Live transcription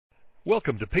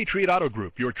Welcome to Patriot Auto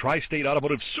Group, your tri-state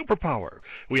automotive superpower.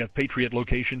 We have Patriot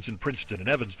locations in Princeton and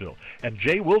Evansville, and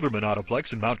J. Wilderman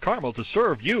Autoplex in Mount Carmel to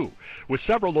serve you. With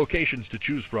several locations to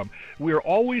choose from, we are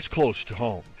always close to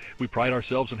home. We pride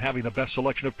ourselves in having the best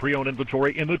selection of pre-owned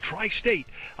inventory in the tri-state.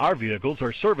 Our vehicles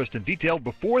are serviced and detailed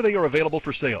before they are available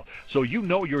for sale, so you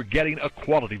know you're getting a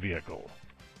quality vehicle.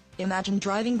 Imagine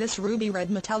driving this ruby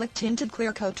red metallic tinted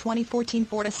clear coat 2014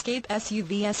 Ford Escape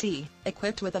SUV SE,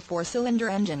 equipped with a 4-cylinder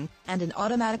engine and an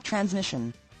automatic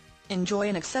transmission. Enjoy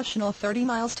an exceptional 30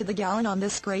 miles to the gallon on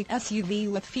this great SUV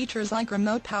with features like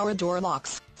remote power door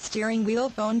locks, steering wheel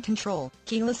phone control,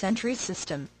 keyless entry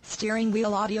system, steering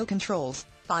wheel audio controls,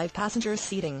 5-passenger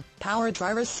seating, power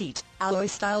driver's seat,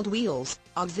 alloy-styled wheels,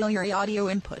 auxiliary audio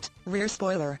input, rear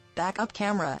spoiler, backup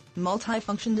camera,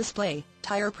 multi-function display,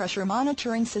 tire pressure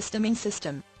monitoring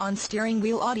system, on-steering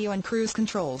wheel audio and cruise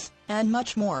controls, and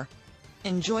much more.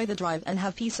 Enjoy the drive and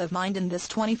have peace of mind in this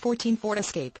 2014 Ford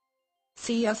Escape.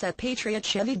 See us at Patriot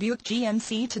Chevy Buick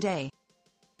GMC today.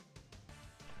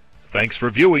 Thanks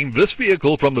for viewing this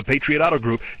vehicle from the Patriot Auto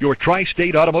Group, your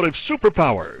tri-state automotive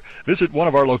superpower. Visit one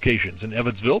of our locations in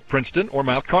Evansville, Princeton, or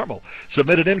Mount Carmel.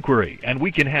 Submit an inquiry, and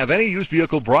we can have any used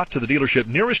vehicle brought to the dealership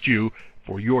nearest you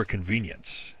for your convenience.